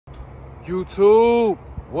YouTube,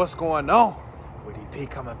 what's going on? With EP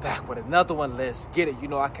coming back with another one. Let's get it. You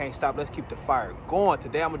know I can't stop. Let's keep the fire going.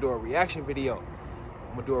 Today I'm gonna do a reaction video.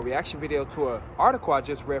 I'm gonna do a reaction video to an article I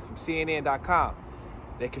just read from CNN.com.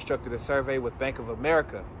 They constructed a survey with Bank of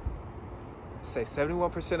America. Say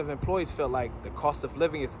 71% of employees felt like the cost of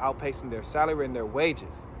living is outpacing their salary and their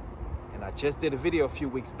wages. And I just did a video a few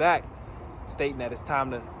weeks back stating that it's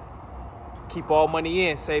time to keep all money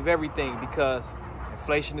in, save everything, because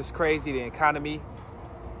inflation is crazy, the economy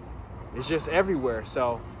is just everywhere.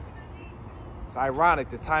 So it's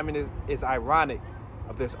ironic, the timing is ironic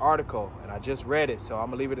of this article, and I just read it, so I'm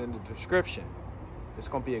gonna leave it in the description. It's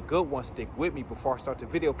gonna be a good one. Stick with me. Before I start the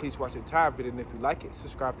video, please watch the entire video, and if you like it,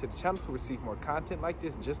 subscribe to the channel to receive more content like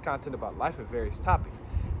this and just content about life and various topics.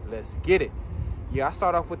 Let's get it. Yeah, I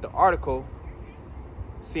start off with the article.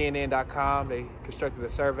 CNN.com, they constructed a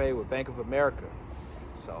survey with Bank of America.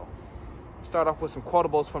 So start off with some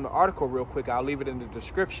quotables from the article real quick. I'll leave it in the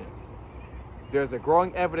description. There's a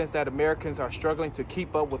growing evidence that Americans are struggling to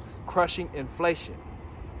keep up with crushing inflation.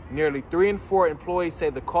 Nearly 3 in 4 employees say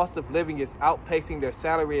the cost of living is outpacing their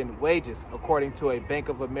salary and wages, according to a Bank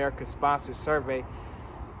of America sponsored survey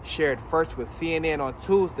shared first with CNN on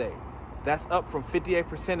Tuesday. That's up from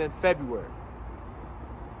 58% in February.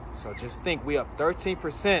 So just think, we up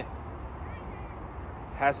 13%.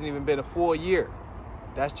 Hasn't even been a full year.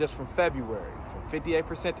 That's just from February, from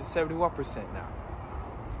 58% to 71% now.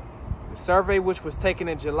 The survey, which was taken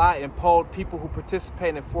in July and polled people who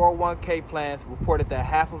participate in 401k plans, reported that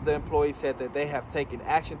half of the employees said that they have taken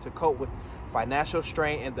action to cope with financial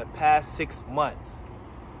strain in the past 6 months.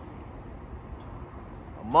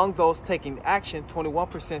 Among those taking action,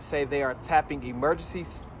 21% say they are tapping emergency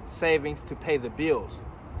savings to pay the bills.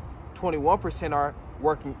 21% are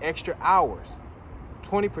working extra hours.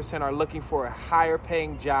 20% are looking for a higher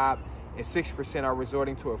paying job, and 6% are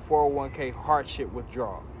resorting to a 401k hardship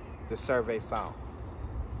withdrawal, the survey found.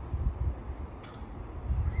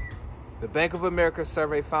 The Bank of America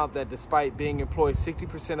survey found that despite being employed,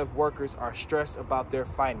 60% of workers are stressed about their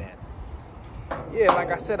finances. Yeah, like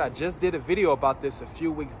I said, I just did a video about this a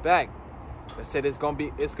few weeks back that said it's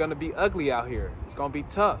gonna be ugly out here. It's gonna be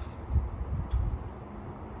tough.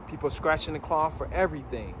 People scratching and clawing for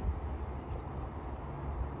everything.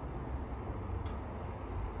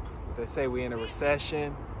 They say we in a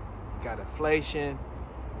recession, got inflation,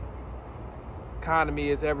 economy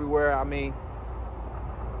is everywhere. I mean,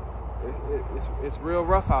 it's real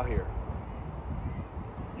rough out here.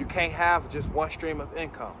 You can't have just one stream of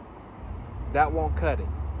income. That won't cut it.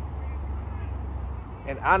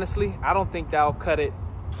 And honestly, I don't think that'll cut it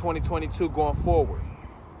 2022 going forward.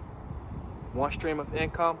 One stream of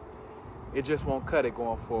income, it just won't cut it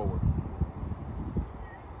going forward.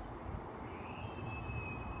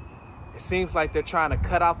 It seems like they're trying to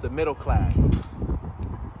cut out the middle class.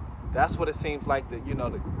 That's what it seems like, the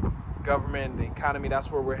government, the economy,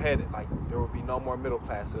 that's where we're headed. Like, there will be no more middle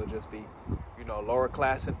class. It'll just be, lower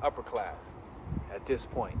class and upper class at this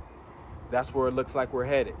point. That's where it looks like we're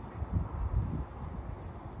headed.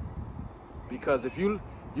 Because if you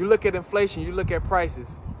look at inflation, you look at prices,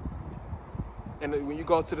 and when you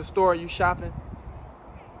go to the store and you shopping,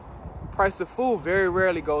 price of food very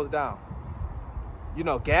rarely goes down.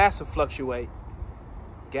 Gas will fluctuate.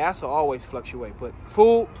 Gas will always fluctuate, but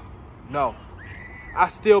food, no. I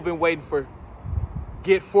still been waiting for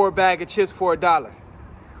get 4 bags of chips for $1.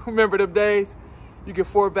 Remember them days? You get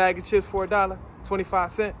 4 bags of chips for $1,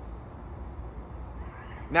 25 cents.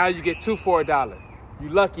 Now you get 2 for $1. You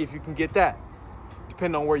lucky if you can get that,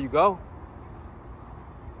 depending on where you go.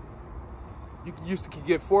 You used to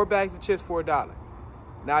get 4 bags of chips for $1.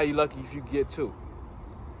 Now you're lucky if you get 2.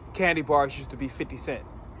 Candy bars used to be 50 cents.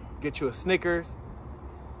 Get you a Snickers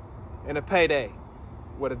and a Payday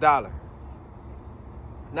with $1.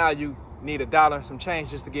 Now you need $1 and some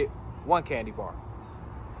change just to get 1 candy bar.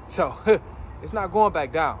 So it's not going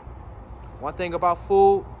back down. One thing about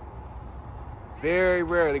food, very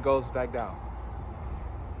rarely goes back down.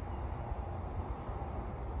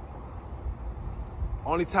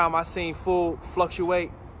 Only time I seen food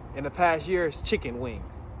fluctuate in the past year is chicken wings.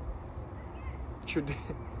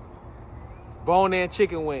 Bone-in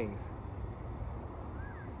chicken wings.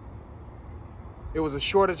 It was a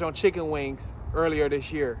shortage on chicken wings earlier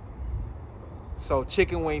this year. So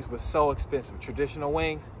chicken wings was so expensive. Traditional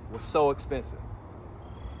wings was so expensive.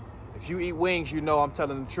 If you eat wings, you know I'm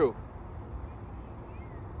telling the truth.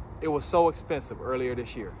 It was so expensive earlier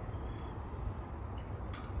this year.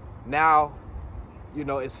 Now,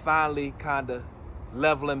 it's finally kind of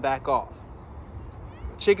leveling back off.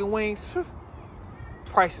 Chicken wings,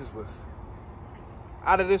 prices was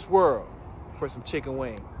out of this world for some chicken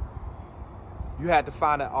wings. You had to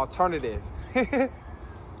find an alternative. If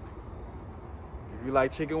you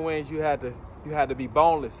like chicken wings, you had to be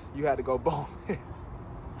boneless. You had to go boneless.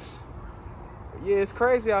 But yeah, it's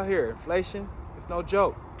crazy out here. Inflation, it's no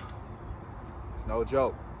joke. It's no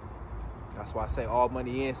joke. That's why I say all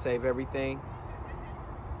money in, save everything.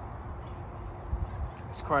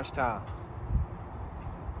 It's crunch time.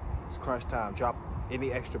 It's crunch time. Drop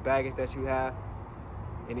any extra baggage that you have,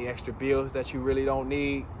 any extra bills that you really don't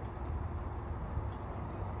need.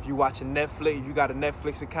 If you watching Netflix, you got a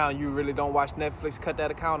Netflix account, you really don't watch Netflix, cut that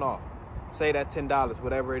account off. Say that $10,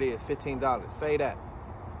 whatever it is, $15. Say that.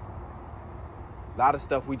 A lot of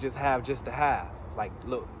stuff we just have just to have. Like,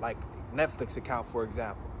 look, like Netflix account, for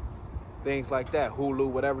example. Things like that, Hulu,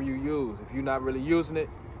 whatever you use. If you're not really using it,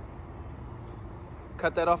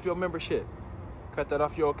 cut that off your membership. Cut that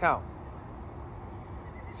off your account.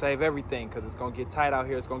 Save everything, because it's going to get tight out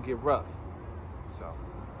here. It's going to get rough. So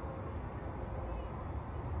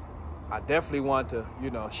I definitely want to,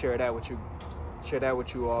 share that with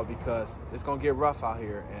you all, because it's going to get rough out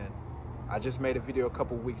here. And I just made a video a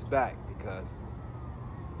couple weeks back because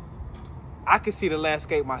I could see the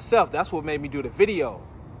landscape myself. That's what made me do the video.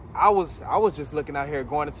 I was just looking out here,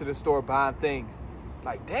 going into the store, buying things.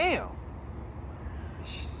 Like, damn,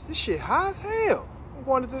 this shit high as hell. I'm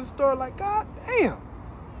going into the store like, God damn,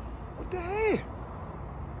 what the hell?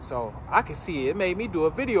 So I could see it. It made me do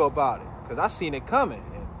a video about it because I seen it coming.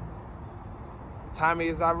 And the timing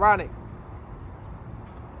is ironic.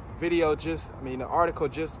 The article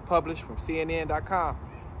just published from CNN.com.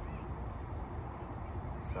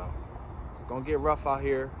 So it's gonna get rough out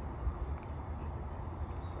here.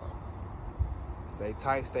 So stay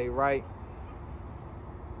tight, stay right,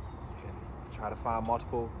 and try to find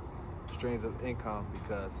multiple streams of income,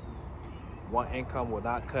 because one income will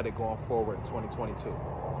not cut it going forward in 2022.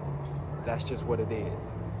 That's just what it is.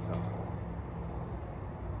 So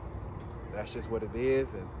that's just what it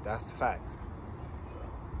is, and that's the facts. So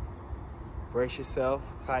brace yourself,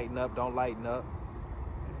 tighten up, don't lighten up.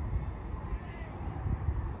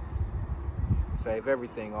 Save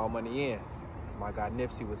everything, all money in. As my guy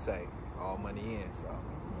Nipsey would say, all money in. So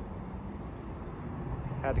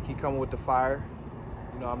had to keep coming with the fire.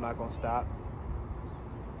 I'm not gonna stop.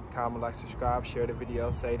 Comment, like, subscribe, share the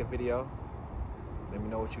video, save the video. Let me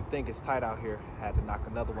know what you think. It's tight out here. Had to knock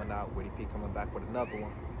another one out. Woody P coming back with another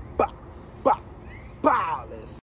one.